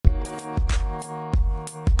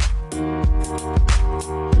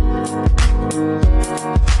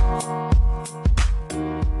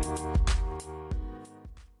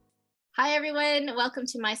welcome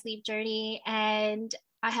to My Sleep Journey. And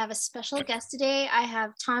I have a special guest today. I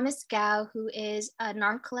have Thomas Gao, who is a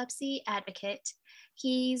narcolepsy advocate.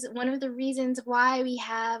 He's one of the reasons why we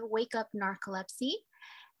have Wake Up Narcolepsy.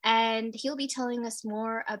 And he'll be telling us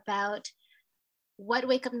more about what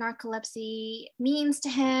Wake Up Narcolepsy means to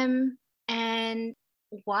him and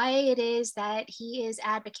why it is that he is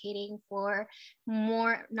advocating for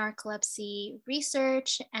more narcolepsy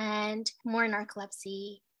research and more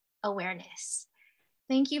narcolepsy awareness.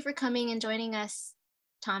 Thank you for coming and joining us,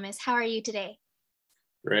 Thomas. How are you today?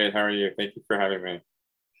 Great. How are you? Thank you for having me.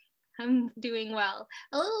 I'm doing well.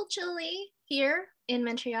 A little chilly here in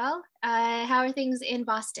Montreal. How are things in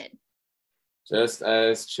Boston? Just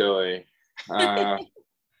as chilly.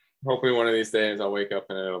 Hopefully one of these days I'll wake up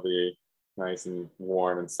and it'll be nice and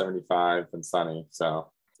warm and 75 and sunny.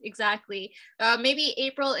 So exactly. Maybe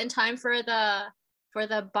April in time for the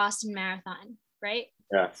Boston Marathon, right?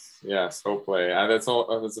 Yes. Hopefully. That's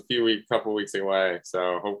a couple weeks away.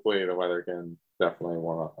 So hopefully the weather can definitely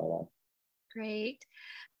warm up by then. Great.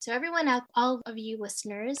 So everyone, all of you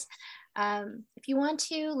listeners, if you want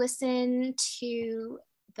to listen to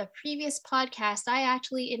the previous podcast, I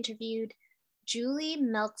actually interviewed Julie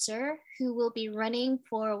Meltzer, who will be running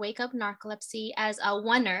for Wake Up Narcolepsy as a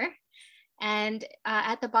runner. And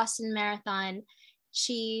at the Boston Marathon,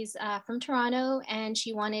 she's from Toronto, and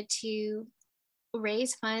she wanted to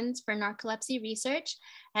raise funds for narcolepsy research.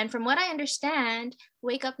 And from what I understand,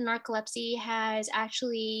 Wake Up Narcolepsy has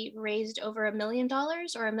actually raised over $1 million or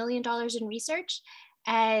 $1 million in research.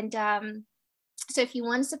 And so if you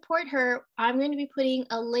want to support her, I'm going to be putting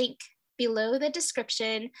a link below the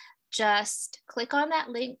description. Just click on that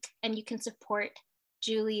link and you can support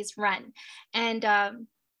Julie's run. And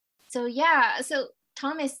so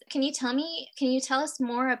Thomas, can you tell us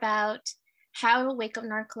more about how Wake Up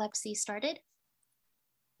Narcolepsy started?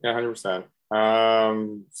 Yeah,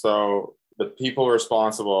 100%. So the people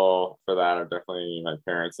responsible for that are definitely my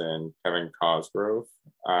parents and Kevin Cosgrove.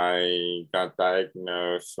 I got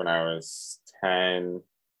diagnosed when I was 10,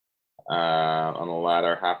 on the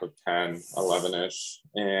latter half of 10, 11-ish.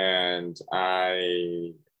 And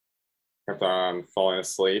I kept on falling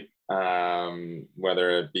asleep,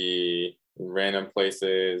 whether it be in random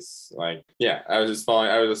places. I was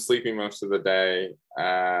sleeping most of the day.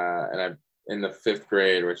 And I'm in the 5th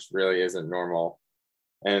grade, which really isn't normal.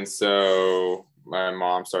 And so my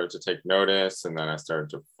mom started to take notice, and then I started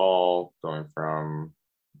to fall, going from,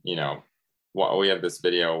 we have this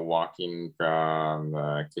video walking from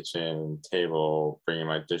the kitchen table, bringing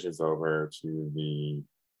my dishes over to the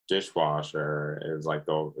dishwasher. It was like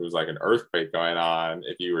an earthquake going on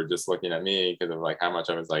if you were just looking at me, because of how much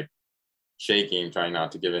I was shaking, trying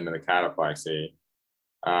not to give into the cataplexy.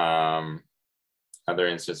 Other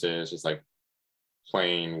instances, just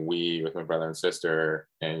playing Wii with my brother and sister,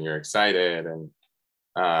 and you're excited, and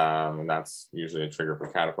that's usually a trigger for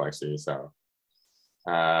cataplexy. So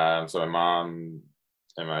my mom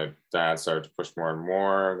and my dad started to push more and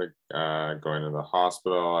more, going to the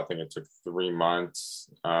hospital. I think it took 3 months,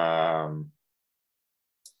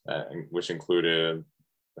 which included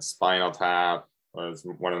a spinal tap, was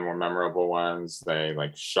one of the more memorable ones. They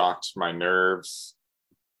shocked my nerves,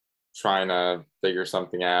 trying to figure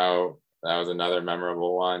something out. That was another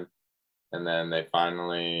memorable one. And then they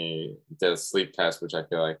finally did a sleep test, which I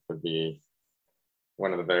feel like would be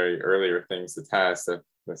one of the very earlier things to test if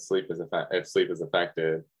sleep is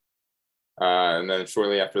affected. And then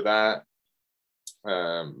shortly after that,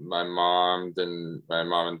 my mom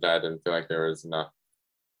and dad didn't feel like there was enough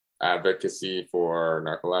advocacy for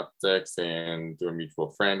narcoleptics, and through a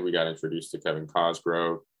mutual friend, we got introduced to Kevin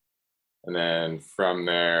Cosgrove. And then from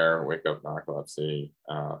there, Wake Up Narcolepsy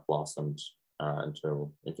blossomed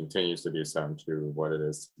until it continues to do so into what it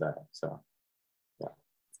is today. So, yeah.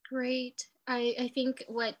 Great. I think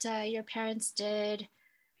what your parents did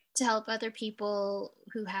to help other people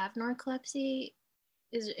who have narcolepsy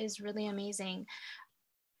is really amazing.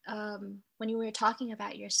 When you were talking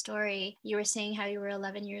about your story, you were saying how you were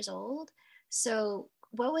 11 years old. So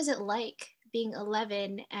what was it like being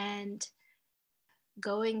 11 and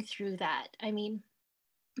going through that? I mean,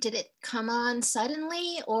 did it come on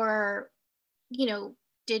suddenly, or do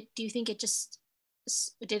you think it just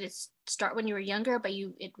did it start when you were younger, but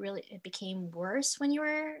it became worse when you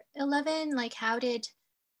were 11? How did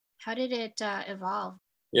it evolve?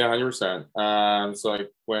 Yeah, 100%.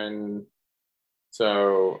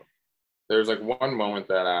 So there's one moment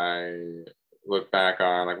that I look back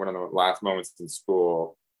on, one of the last moments in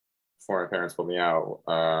school before my parents pulled me out,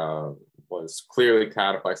 was clearly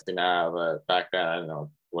cataplexy now, but back then I didn't know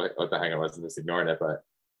what the heck it was and just ignored it. But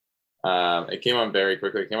It came on very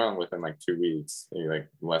quickly. It came on within like 2 weeks, maybe like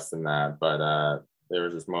less than that. But there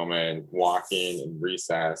was this moment walking in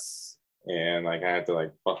recess, and like I had to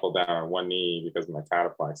like buckle down on one knee because of my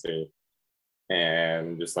cataplexy,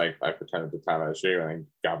 and just like I pretended to tie my shoe and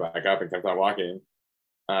got back up and kept on walking.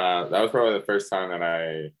 That was probably the first time that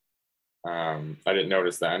I didn't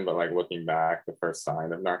notice then, but like looking back, the first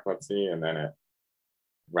sign of narcolepsy, and then it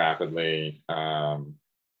rapidly turned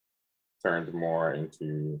more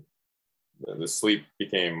into the sleep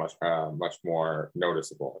became much more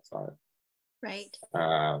noticeable. Sorry. Right.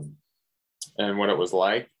 And what it was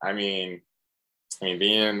like, being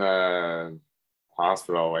in the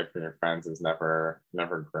hospital away from your friends is never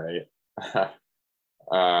great.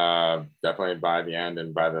 Definitely by the end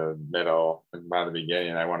and by the middle and by the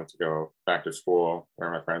beginning, I wanted to go back to school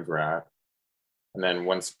where my friends were at. And then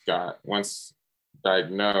once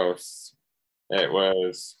diagnosed, it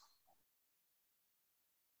was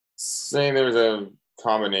saying there was a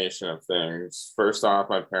combination of things. First off,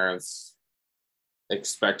 my parents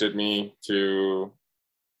expected me to,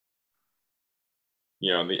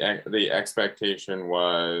 the expectation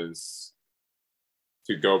was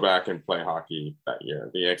to go back and play hockey that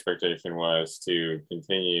year. The expectation was to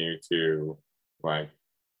continue to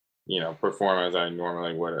perform as I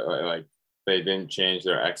normally would. Like they didn't change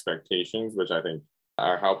their expectations, which I think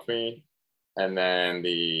helped me. And then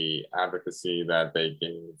the advocacy that they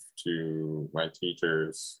gave to my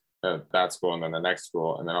teachers at that school and then the next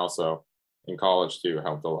school, and then also in college too,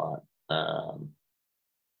 helped a lot.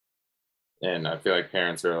 And I feel like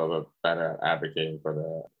parents are a little bit better at advocating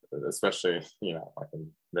for especially, like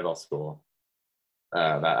in middle school.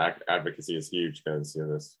 That advocacy is huge because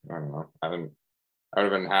I don't know, I would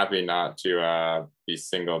have been happy not to be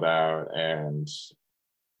singled out and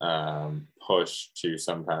pushed to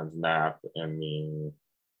sometimes nap in the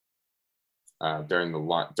during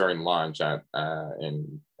lunch at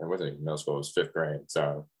it wasn't middle school, it was 5th grade.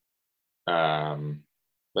 So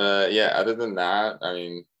but yeah, other than that,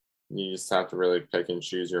 you just have to really pick and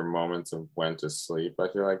choose your moments of when to sleep. I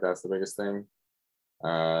feel like that's the biggest thing.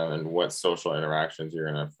 And what social interactions you're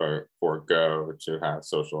going to forego to have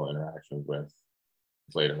social interactions with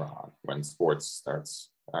later on when sports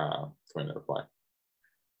starts coming into play.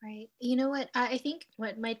 Right. You know what? I think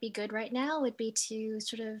what might be good right now would be to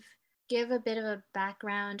sort of give a bit of a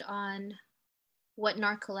background on what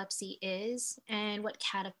narcolepsy is and what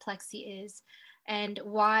cataplexy is, and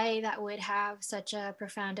why that would have such a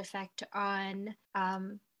profound effect on,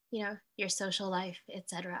 your social life,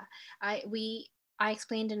 etc. I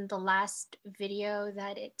explained in the last video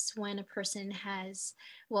that it's when a person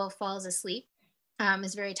falls asleep,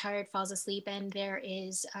 is very tired, falls asleep, and there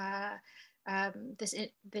is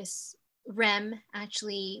this REM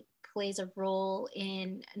actually plays a role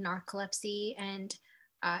in narcolepsy, and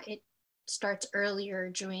it starts earlier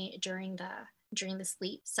during the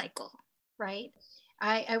sleep cycle, right?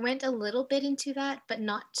 I went a little bit into that, but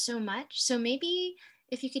not so much. So maybe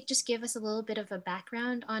if you could just give us a little bit of a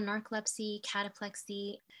background on narcolepsy,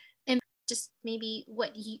 cataplexy, and just maybe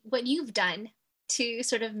what you've done to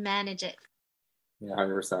sort of manage it. Yeah,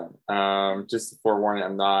 100%. Just forewarning,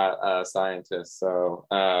 I'm not a scientist, so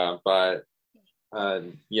but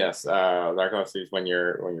yes, narcolepsy is when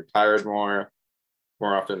you're tired more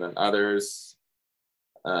often than others.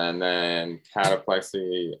 And then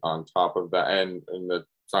cataplexy on top of that, and the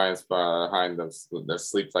science behind the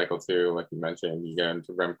sleep cycle too, like you mentioned, you get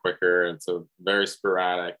into REM quicker. It's a very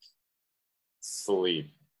sporadic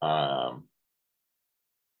sleep. I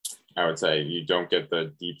would say you don't get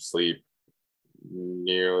the deep sleep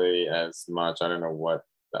nearly as much. I don't know what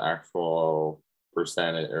the actual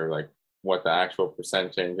percentage or like what the actual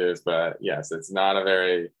percent change is, but yes, it's not a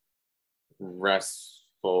very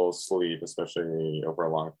restful sleep, especially over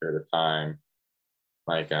a long period of time.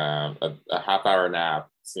 Like a half-hour nap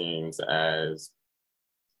seems as,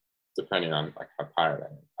 depending on like how tired I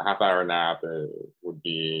am, a half-hour nap would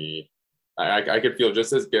be, I could feel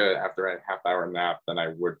just as good after a half-hour nap than I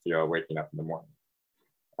would feel waking up in the morning,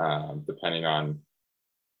 depending on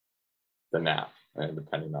the nap and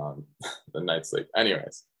depending on the night's sleep.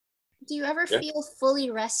 Anyways. Do you ever feel fully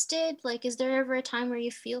rested? Like, is there ever a time where you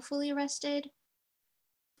feel fully rested?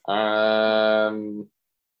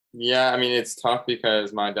 Yeah, it's tough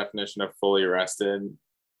because my definition of fully rested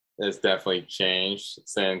has definitely changed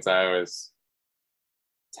since I was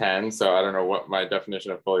 10. So I don't know what my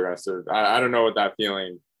definition of fully rested, I don't know what that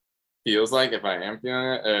feeling feels like, if I am feeling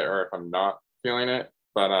it or if I'm not feeling it.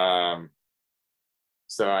 But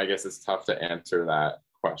so I guess it's tough to answer that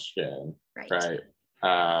question, right?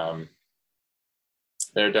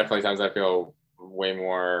 There are definitely times I feel way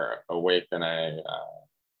more awake than I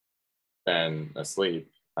been asleep,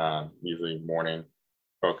 usually morning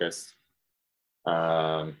focused.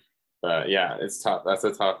 But yeah, it's tough. It's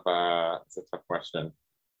a tough question.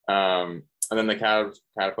 And then the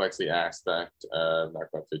cataplexy aspect of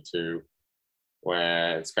narcolepsy too,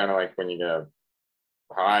 when it's kind of like when you get,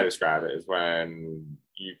 how I describe it is when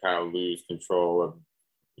you kind of lose control of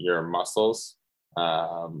your muscles,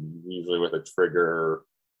 usually with a trigger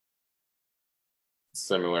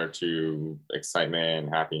similar to excitement,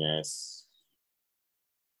 happiness,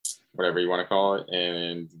 whatever you want to call it.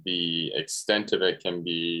 And the extent of it can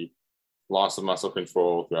be loss of muscle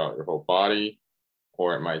control throughout your whole body,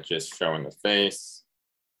 or it might just show in the face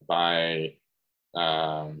by,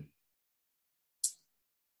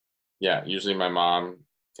 usually my mom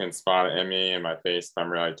can spot it in me in my face if I'm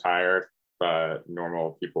really tired, but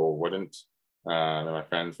normal people wouldn't. And my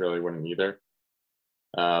friends really wouldn't either.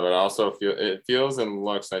 But also it feels and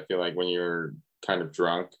looks, I feel like when you're kind of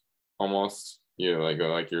drunk, almost, you know,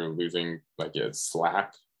 like you're losing, like it's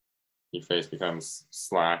slack. Your face becomes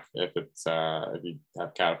slack if you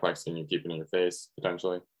have cataplexy and you keep it in your face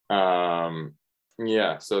potentially.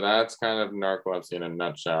 So that's kind of narcolepsy in a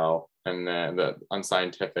nutshell, and then the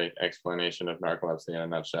unscientific explanation of narcolepsy in a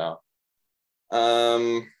nutshell.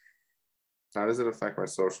 How does it affect my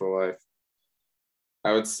social life?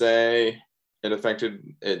 I would say it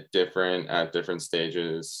affected it at different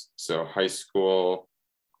stages. So high school,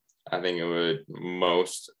 I think it would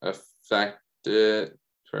most affect it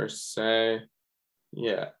per se.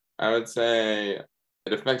 Yeah, I would say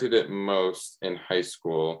it affected it most in high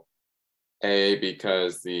school.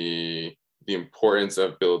 Because the importance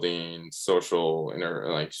of building social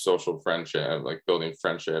friendship, like building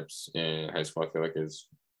friendships in high school, I feel like is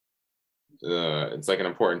it's like an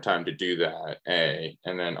important time to do that.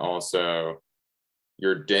 And then also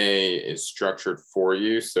your day is structured for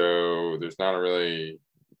you, so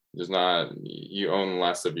you own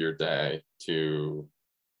less of your day to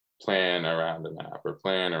plan around an app or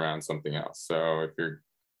plan around something else. So if you're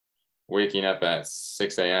waking up at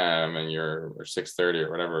 6 a.m. or 6:30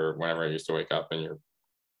 or whatever, whenever I used to wake up, and you're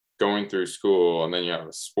going through school, and then you have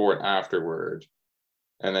a sport afterward,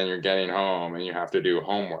 and then you're getting home and you have to do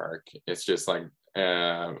homework. It's just like,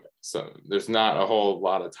 so there's not a whole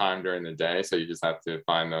lot of time during the day. So you just have to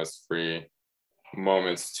find those free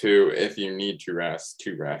moments too, if you need to rest.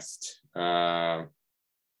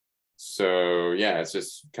 So yeah, it's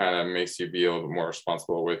just kind of makes you be a little bit more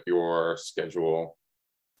responsible with your schedule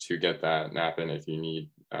to get that nap in if you need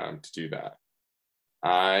to do that.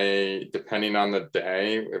 Depending on the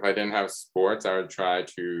day, if I didn't have sports, I would try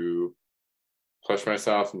to push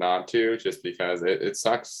myself not to, just because it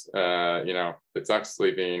sucks. It sucks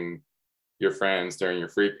sleeping your friends during your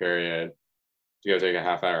free period to go take a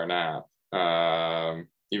half-hour nap.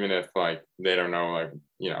 Even if like they don't know, like,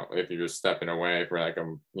 if you're just stepping away for like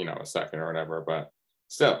a second or whatever, but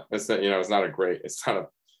still, it's not a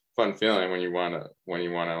fun feeling when you want to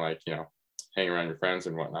like, hang around your friends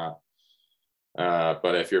and whatnot.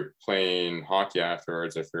 But if you're playing hockey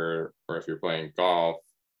afterwards, if you're playing golf,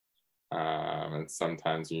 and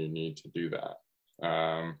sometimes you need to do that.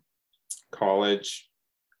 College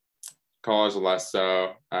less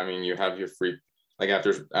so. I mean, you have your free, like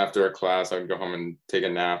after a class, I would go home and take a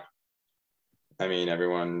nap. I mean,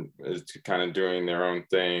 everyone is kind of doing their own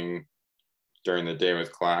thing during the day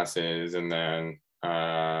with classes, and then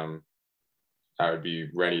I would be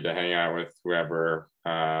ready to hang out with whoever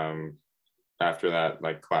after that,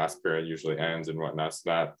 like, class period usually ends and whatnot.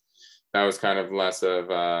 So that was kind of less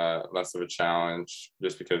of a challenge,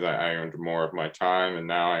 just because I owned more of my time, and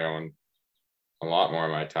now I own a lot more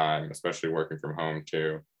of my time, especially working from home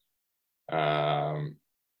too.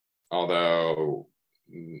 Although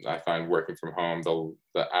I find working from home,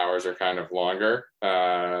 the hours are kind of longer.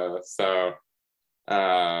 So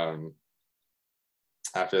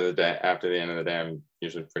after the end of the day, I'm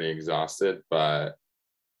usually pretty exhausted. But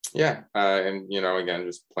yeah, and again,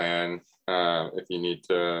 just plan, if you need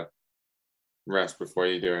to rest before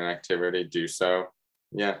you do an activity, do so.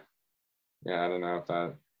 Yeah, I don't know if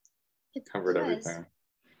that covered everything.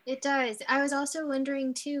 It does. I was also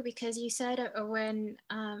wondering too, because you said when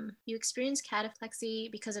you experience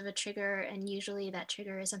cataplexy because of a trigger, and usually that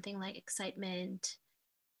trigger is something like excitement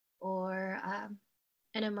or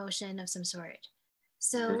an emotion of some sort.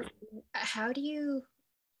 So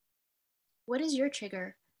what is your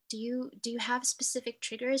trigger? Do you have specific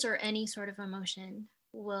triggers, or any sort of emotion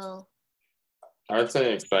will? I would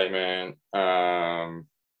say excitement. I'd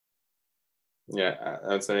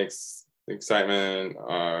say excitement,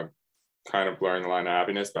 kind of blurring the line of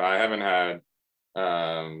happiness, but I haven't had,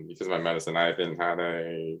 because of my medicine, I haven't had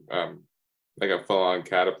a like a full-on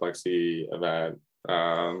cataplexy event,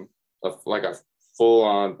 like a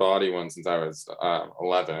full-on body one since I was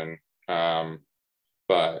 11.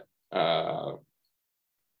 But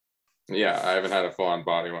yeah, I haven't had a full-on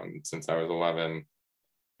body one since I was 11.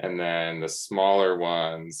 And then the smaller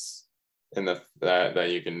ones in the that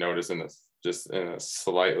you can notice in the just in a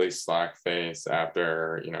slightly slack face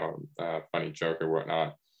after, you know, a funny joke or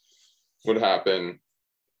whatnot would happen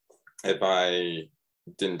if I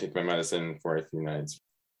didn't take my medicine for a few nights.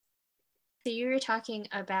 So you were talking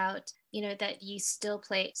about, you know, that you still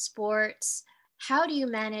play sports. How do you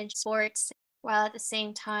manage sports while at the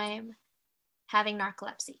same time having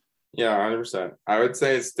narcolepsy? Yeah, 100%. I would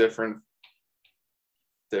say it's different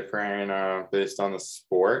based on the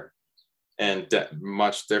sport, and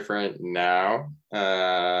much different now.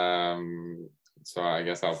 So I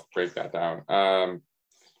guess I'll break that down.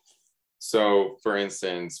 So for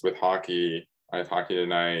instance, with hockey, I have hockey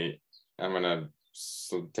tonight. I'm gonna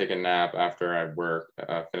take a nap after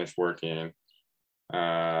I finish working,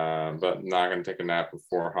 but not gonna take a nap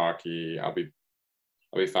before hockey. I'll be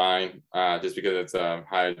fine, just because it's a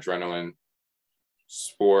high adrenaline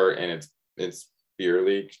sport, and it's beer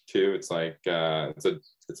league too. It's like it's a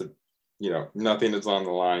you know, nothing is on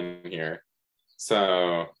the line here.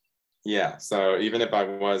 So yeah, so even if I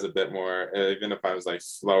was a bit more, even if I was like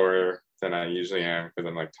slower than I usually am because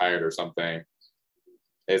I'm like tired or something,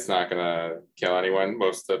 it's not gonna kill anyone.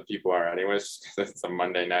 Most of the people are anyways. It's a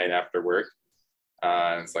Monday night after work.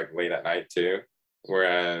 It's like late at night too.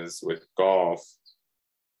 Whereas with golf,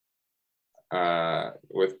 I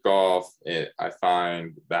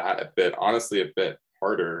find that honestly a bit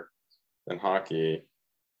harder than hockey.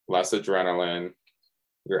 Less adrenaline.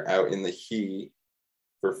 You're out in the heat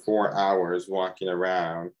for 4 hours walking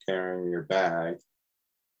around carrying your bag,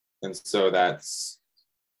 and so that's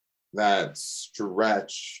that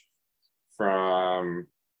stretch from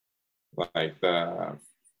like the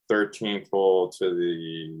 13th hole to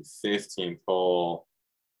the 15th hole,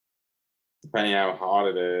 depending on how hot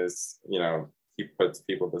it is, you know, he puts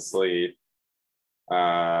people to sleep.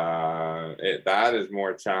 That is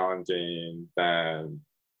more challenging than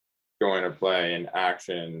going to play an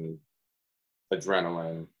action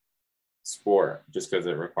adrenaline sport, just because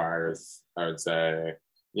it requires, I would say,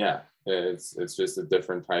 yeah, it's just a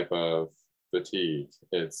different type of fatigue.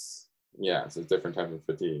 It's a different type of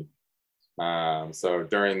fatigue. So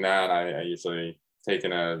during that, I usually take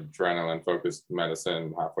an adrenaline focused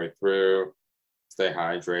medicine halfway through, stay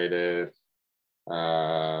hydrated.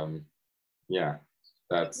 Yeah,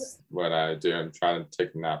 that's what I do. I'm trying to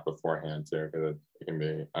take a nap beforehand too, because it can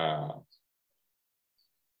be,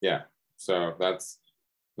 yeah. So that's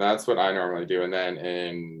what I normally do. And then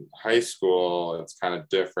in high school, it's kind of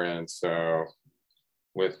different. So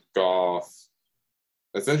with golf,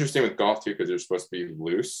 it's interesting with golf too, because you're supposed to be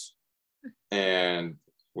loose. And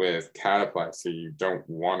with cataplexy, you don't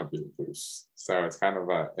want to be loose. So it's kind of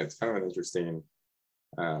an interesting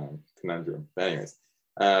conundrum. But anyways,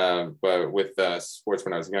 but with sports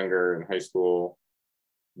when I was younger in high school,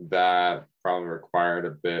 that probably required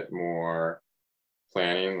a bit more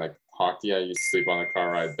planning. Like hockey, I used to sleep on the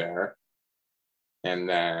car ride there, and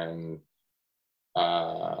then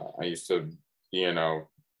I used to, you know,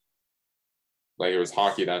 like it was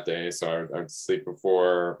hockey that day, so I'd sleep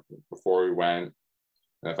before we went,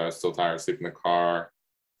 and if I was still tired, sleep in the car.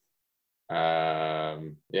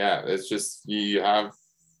 Yeah, it's just you have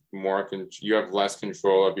less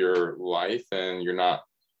control of your life, and you're not,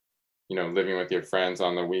 you know, living with your friends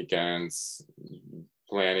on the weekends,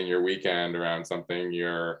 planning your weekend around something.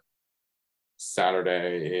 Your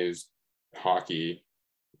Saturday is hockey,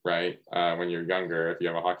 right? When you're younger, if you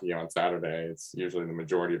have a hockey game on Saturday, it's usually the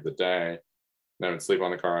majority of the day. Then I would sleep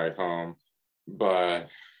on the car ride home. But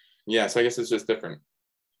yeah, so I guess it's just different.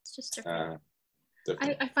 It's just different.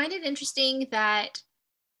 I find it interesting that,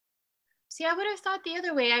 see, I would have thought the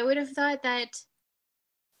other way. I would have thought that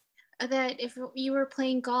if you were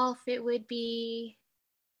playing golf,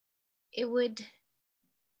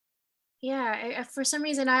 yeah, for some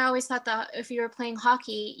reason I always thought that if you were playing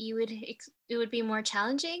hockey, it would be more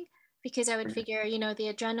challenging, because I would figure, you know,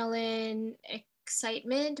 the adrenaline,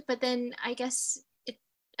 excitement, but then I guess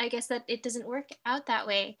that it doesn't work out that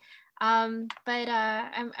way. But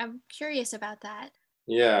I'm curious about that.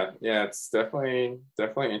 Yeah, it's definitely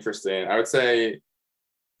interesting. I would say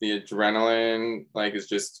the adrenaline like is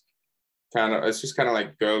just kind of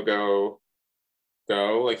like go.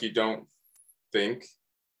 Like you don't think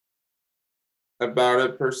about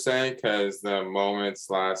it per se, because the moments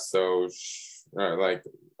last are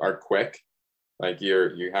quick. Like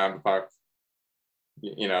you have the puck,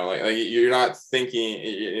 you know, like you're not thinking,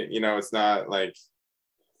 you know, it's not like,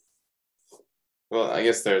 well, I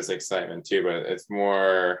guess there's excitement too, but it's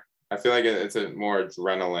more, I feel like it's a more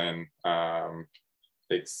adrenaline,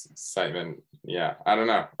 excitement. Yeah, I don't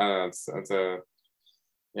know. It's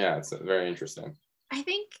very interesting. I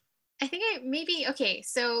think maybe, okay,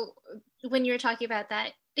 so when you're talking about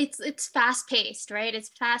that, it's fast paced, right? It's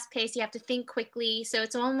fast paced. You have to think quickly. So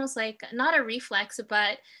it's almost like not a reflex,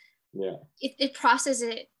 but yeah, it processes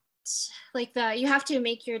it like you have to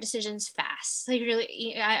make your decisions fast. Like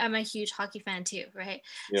really, I'm a huge hockey fan too, right?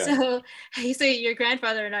 yeah. So your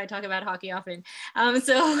grandfather and I talk about hockey often.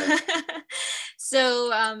 So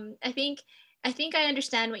I think I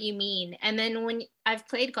understand what you mean. And then when I've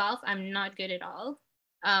played golf, I'm not good at all.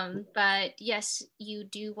 But yes, you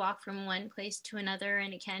do walk from one place to another,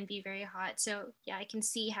 and it can be very hot. So yeah, I can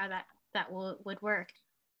see how that would work.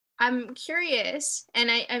 I'm curious,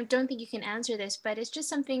 and I don't think you can answer this, but it's just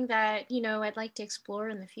something that, I'd like to explore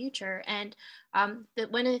in the future. And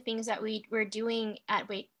one of the things that we're doing at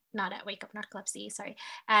not at Wake Up Narcolepsy, sorry,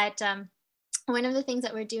 at one of the things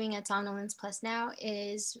that we're doing at Somnolence Plus now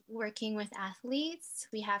is working with athletes.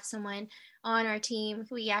 We have someone on our team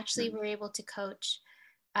who we actually were able to coach,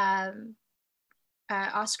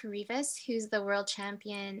 Oscar Rivas, who's the world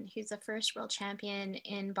champion, who's the first world champion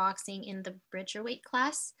in boxing in the Bridgerweight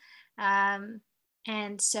class. And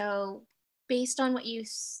so based on what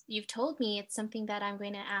you've told me, it's something that I'm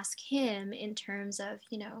going to ask him in terms of,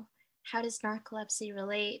 how does narcolepsy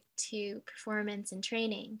relate to performance and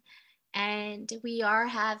training? And we are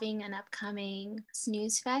having an upcoming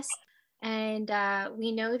snooze fest. And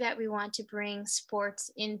we know that we want to bring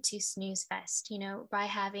sports into Snooze Fest, by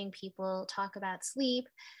having people talk about sleep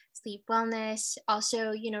wellness,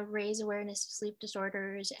 also, raise awareness of sleep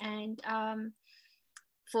disorders, and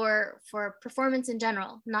for performance in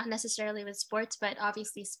general, not necessarily with sports, but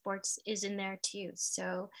obviously sports is in there too.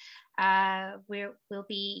 So we'll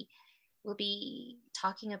be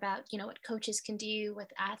talking about, what coaches can do,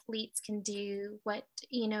 what athletes can do, what,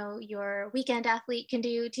 your weekend athlete can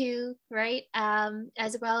do too, right?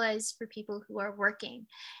 As well as for people who are working,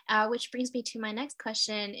 which brings me to my next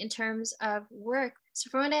question in terms of work. So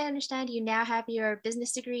from what I understand, you now have your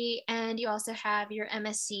business degree and you also have your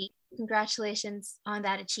MSc. Congratulations on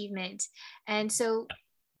that achievement. And so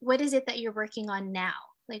what is it that you're working on now?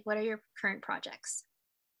 Like, what are your current projects?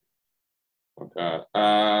 Okay.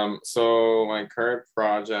 So my current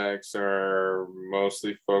projects are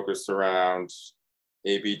mostly focused around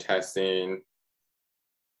A/B testing.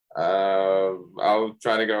 I'll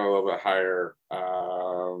try to go a little bit higher.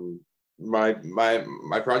 My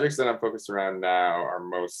projects that I'm focused around now are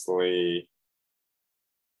mostly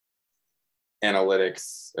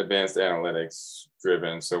analytics, advanced analytics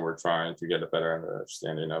driven. So we're trying to get a better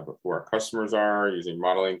understanding of who our customers are using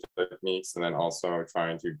modeling techniques, and then also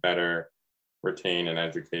trying to better retain and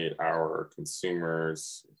educate our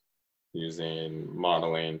consumers using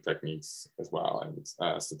modeling techniques as well, and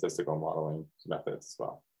statistical modeling methods as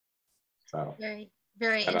well. So very,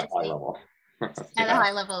 very at interesting. A high level. At a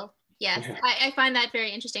high level. Yes, I find that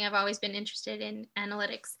very interesting. I've always been interested in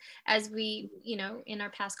analytics, as we, in our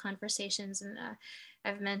past conversations, and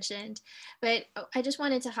I've mentioned. But I just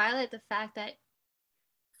wanted to highlight the fact that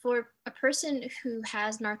for a person who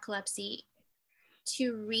has narcolepsy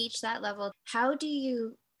to reach that level, how do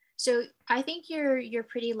you? So I think you're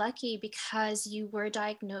pretty lucky because you were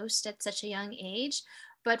diagnosed at such a young age.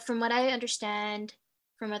 But from what I understand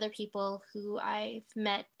from other people who I've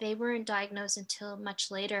met, they weren't diagnosed until much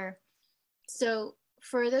later. So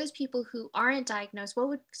for those people who aren't diagnosed,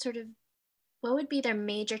 what would be their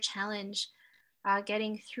major challenge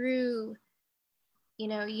getting through,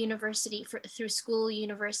 university, through school,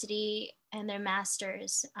 university, and their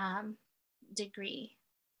master's degree?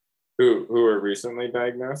 Who were recently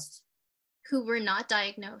diagnosed? Who were not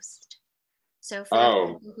diagnosed. So for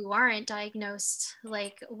people who aren't diagnosed,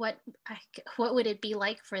 like what would it be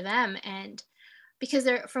like for them? And because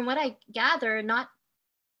from what I gather, not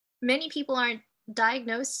many people aren't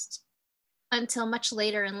diagnosed until much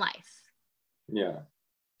later in life. Yeah.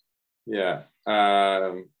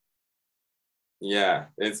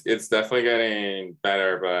 It's definitely getting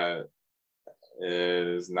better, but it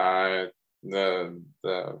is not the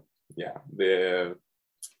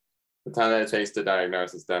time that it takes to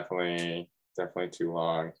diagnose is definitely too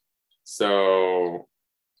long. So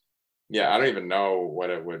yeah, I don't even know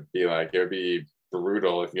what it would be like. It would be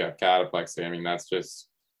brutal if you have cataplexy.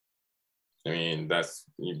 You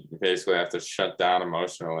basically have to shut down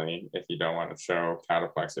emotionally if you don't want to show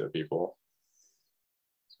cataplexy to people.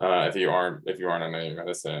 If you aren't on any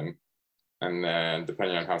medicine, and then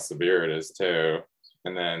depending on how severe it is too,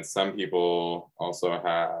 And then some people also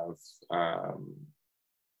have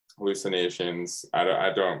hallucinations.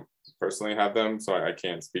 I don't personally have them, so I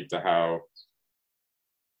can't speak to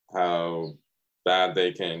how bad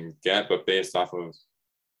they can get, but based off of,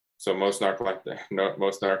 so most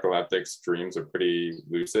narcoleptics dreams are pretty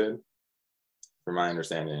lucid, from my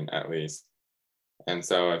understanding at least. And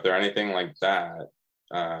so if they're anything like that,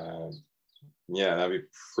 yeah, that'd be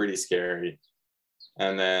pretty scary.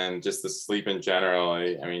 And then just the sleep in general,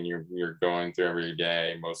 I mean, you're going through every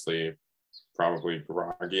day mostly probably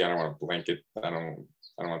groggy. I don't want to blanket. I don't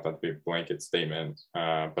want that to be a blanket statement.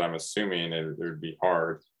 But I'm assuming it would be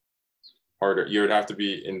harder. You'd have to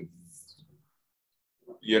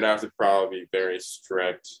probably be very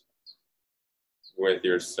strict with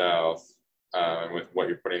yourself, with what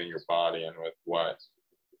you're putting in your body, and with what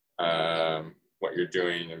you're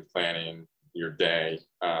doing and planning your day.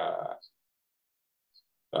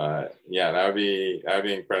 But yeah, that would be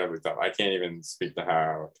incredibly tough. I can't even speak to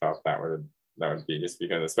how tough that would be, just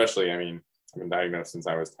because, especially, I mean, I've been diagnosed since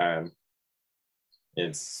I was 10.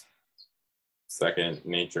 It's second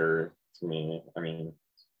nature to me. I mean,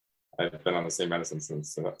 I've been on the same medicine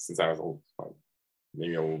since I was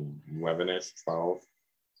maybe 11ish, 12.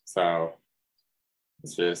 So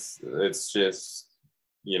it's just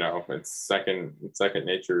you know, it's second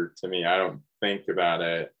nature to me. I don't think about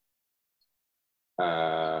it.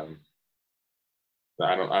 I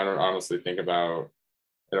don't honestly think about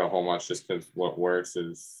it a whole much, just because what works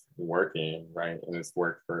is working, right? And it's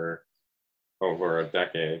worked for over a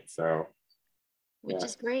decade. So, which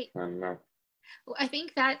is great. I don't know. Well, I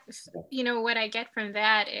think that, you know, what I get from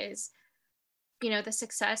that is, you know, the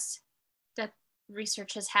success that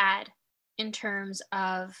research has had in terms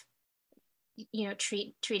of, you know,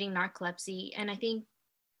 treating narcolepsy. And I think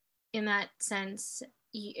in that sense,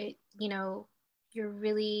 you know, you're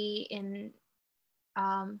really in,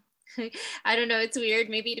 I don't know, it's weird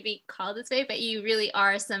maybe to be called this way, but you really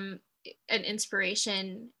are an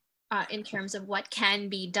inspiration in terms of what can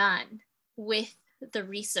be done with the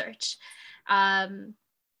research,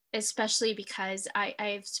 especially because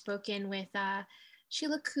I've spoken with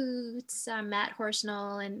Sheila Coots, Matt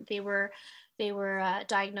Horsnell, and they were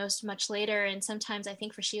diagnosed much later. And sometimes I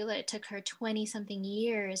think for Sheila, it took her 20 something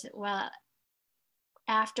years, well,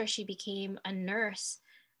 after she became a nurse,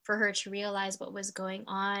 for her to realize what was going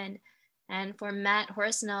on. And for Matt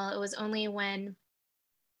Horsnell, it was only when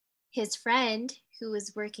his friend, who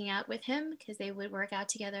was working out with him, because they would work out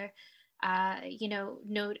together, he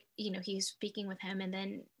was speaking with him, and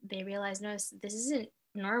then they realized, no, this isn't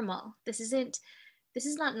normal. This is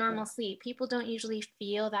not normal sleep. People don't usually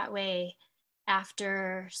feel that way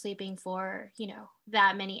after sleeping for, you know,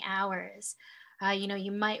 that many hours. You know,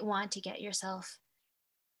 you might want to get yourself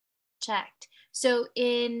checked. So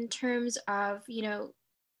in terms of, you know,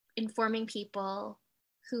 informing people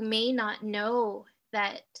who may not know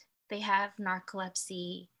that they have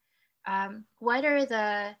narcolepsy, do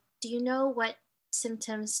you know what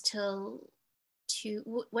symptoms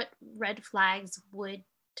what red flags would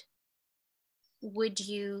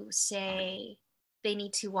you say they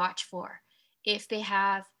need to watch for if they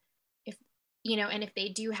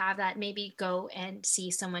do have that, maybe go and see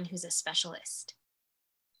someone who's a specialist?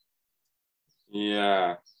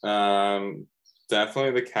 Yeah,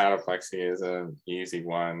 definitely the cataplexy is an easy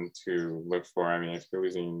one to look for. I mean, if you're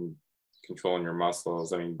losing control in your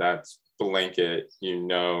muscles, I mean, that's blanket, you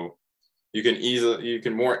know, you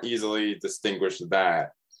can more easily distinguish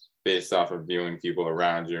that based off of viewing people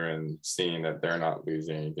around you and seeing that they're not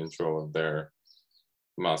losing control of their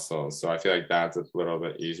muscles. So I feel like that's a little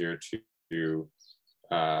bit easier to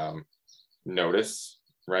notice,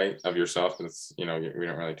 right, of yourself. Because, you know, we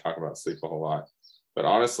don't really talk about sleep a whole lot, but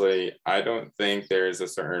honestly, I don't think there's a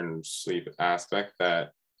certain sleep aspect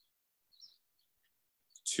that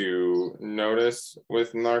to notice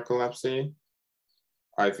with narcolepsy.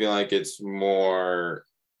 I feel like it's more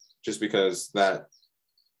just because that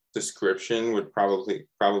description would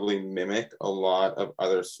probably mimic a lot of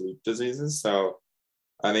other sleep diseases. So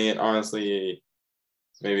I think it honestly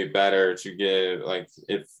may be better to give, like,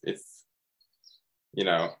 if you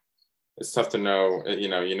know, it's tough to know,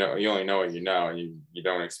 you only know what you know, and you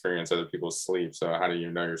don't experience other people's sleep. So how do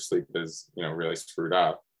you know your sleep is, you know, really screwed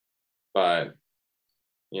up? But,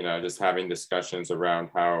 you know, just having discussions around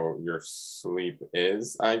how your sleep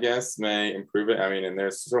is, I guess, may improve it. I mean, and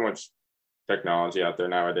there's so much technology out there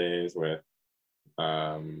nowadays with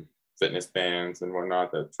fitness bands and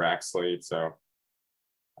whatnot that track sleep. So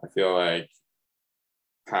I feel like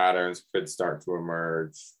patterns could start to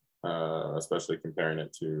emerge, especially comparing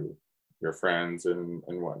it to your friends and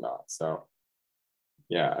whatnot. So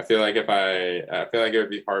yeah, I feel like I feel like it would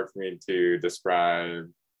be hard for me to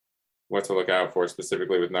describe what to look out for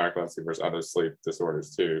specifically with narcolepsy versus other sleep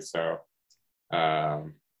disorders too. So I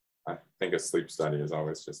think a sleep study is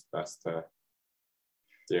always just best to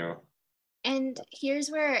do. And here's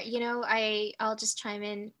where, I'll just chime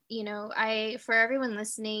in, for everyone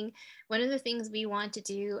listening, one of the things we want to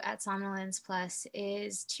do at Somnolence Plus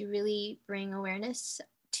is to really bring awareness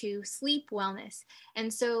to sleep wellness.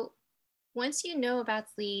 And so once you know about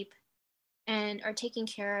sleep and are taking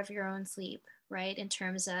care of your own sleep, right, in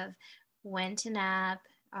terms of when to nap,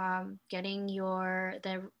 getting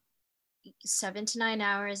the 7 to 9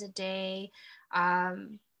 hours a day,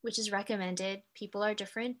 which is recommended. People are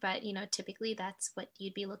different, but typically that's what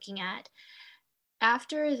you'd be looking at.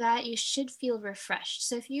 After that, you should feel refreshed.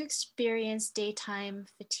 So if you experience daytime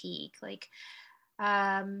fatigue, like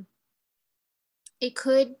it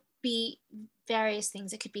could be various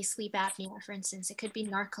things. It could be sleep apnea, for instance. It could be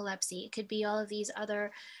narcolepsy. It could be all of these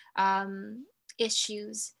other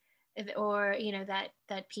issues, or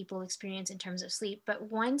that people experience in terms of sleep. But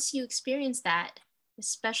once you experience that,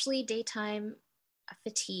 especially daytime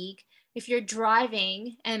fatigue, if you're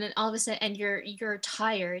driving and then all of a sudden and you're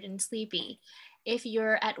tired and sleepy, if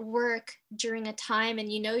you're at work during a time and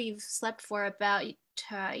you've slept for about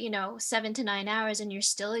 7 to 9 hours and you're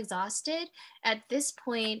still exhausted, at this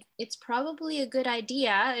point it's probably a good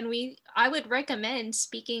idea, and I would recommend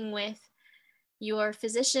speaking with your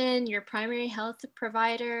physician, your primary health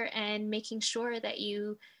provider, and making sure that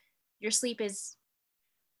your sleep is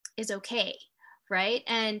okay, right?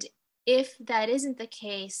 And if that isn't the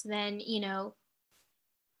case, then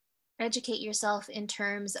educate yourself in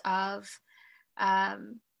terms of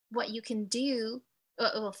what you can do.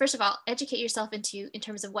 Well, first of all, educate yourself in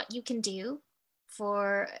terms of what you can do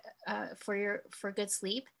for good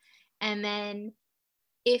sleep, and then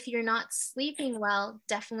if you're not sleeping well,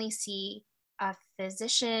 definitely see a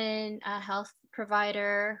physician, a health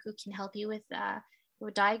provider who can help you with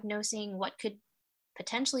diagnosing what could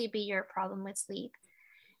potentially be your problem with sleep.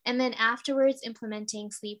 And then afterwards, implementing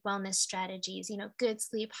sleep wellness strategies, good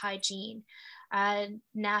sleep hygiene,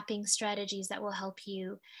 napping strategies that will help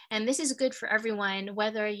you. And this is good for everyone,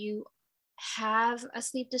 whether you have a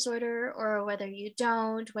sleep disorder or whether you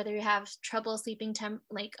don't, whether you have trouble sleeping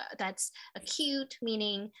that's acute,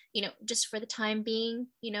 meaning just for the time being,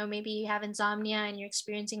 maybe you have insomnia and you're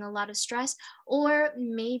experiencing a lot of stress, or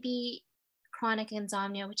maybe chronic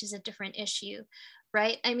insomnia, which is a different issue,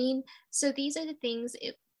 right? I mean, so these are the things.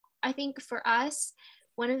 I think for us,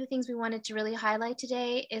 one of the things we wanted to really highlight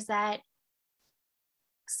today is that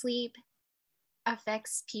sleep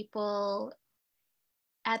affects people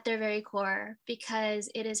at their very core because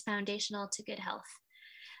it is foundational to good health.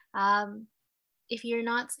 If you're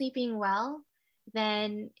not sleeping well,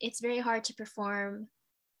 then it's very hard to perform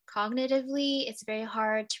cognitively. It's very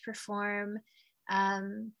hard to perform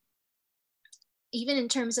even in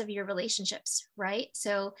terms of your relationships, right?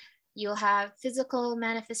 So you'll have physical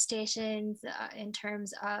manifestations in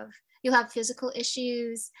terms of, you'll have physical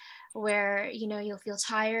issues where you'll feel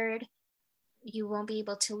tired, you won't be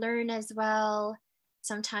able to learn as well.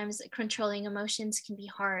 Sometimes controlling emotions can be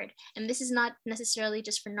hard, and this is not necessarily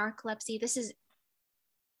just for narcolepsy. This is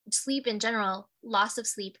sleep in general, loss of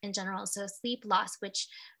sleep in general. So sleep loss, which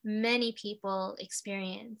many people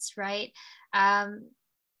experience, right? And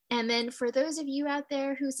then for those of you out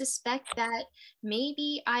there who suspect that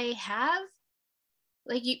maybe I have,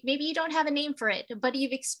 maybe you don't have a name for it, but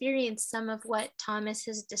you've experienced some of what Thomas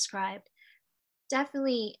has described,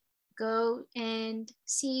 definitely go and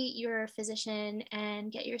see your physician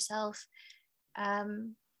and get yourself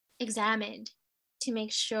examined to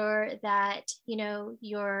make sure that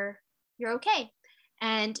you're okay.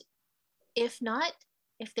 And if not,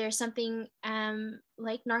 if there's something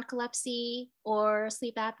like narcolepsy or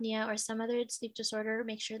sleep apnea or some other sleep disorder,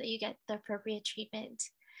 make sure that you get the appropriate treatment.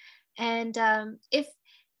 And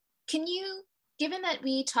given that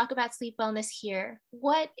we talk about sleep wellness here,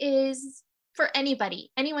 what is, for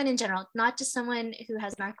anyone in general, not just someone who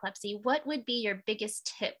has narcolepsy, what would be your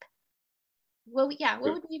biggest tip? What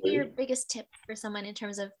would be your biggest tip for someone in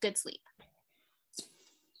terms of good sleep?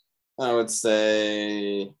 I would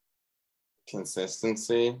say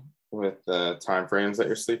consistency with the time frames that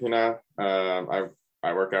you're sleeping at. I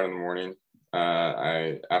work out in the morning.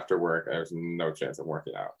 After work, there's no chance of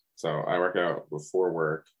working out. So I work out before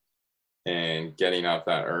work, and getting up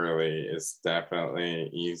that early is definitely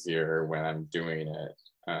easier when I'm doing it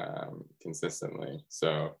consistently.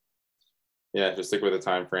 So yeah, just stick with the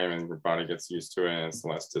time frame and your body gets used to it and it's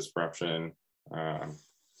less disruption.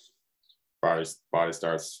 Body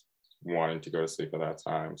starts wanting to go to sleep at that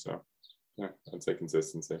time. So Yeah, I'd say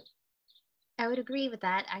consistency. I would agree with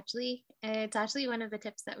that. Actually, it's actually one of the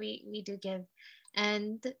tips that we do give.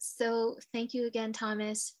 And so thank you again,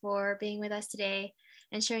 Thomas, for being with us today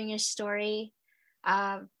and sharing your story.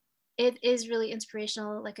 It is really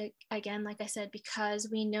inspirational, like I said, because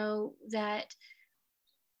we know that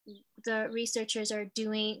the researchers are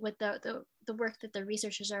doing with the work that the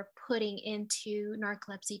researchers are putting into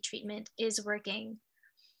narcolepsy treatment is working.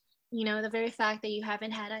 You know, the very fact that you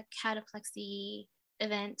haven't had a cataplexy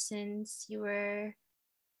event since you were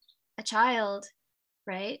a child,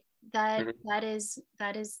 right? That is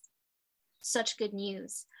such good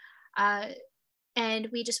news. And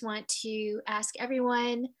we just want to ask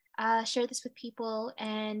everyone, share this with people.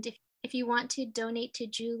 And if you want to donate to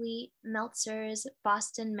Julie Meltzer's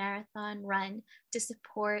Boston Marathon Run to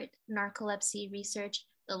support narcolepsy research,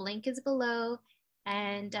 the link is below.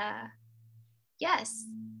 And yes,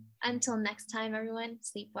 until next time, everyone,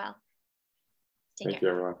 sleep well. Thank you,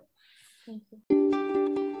 everyone. Thank you.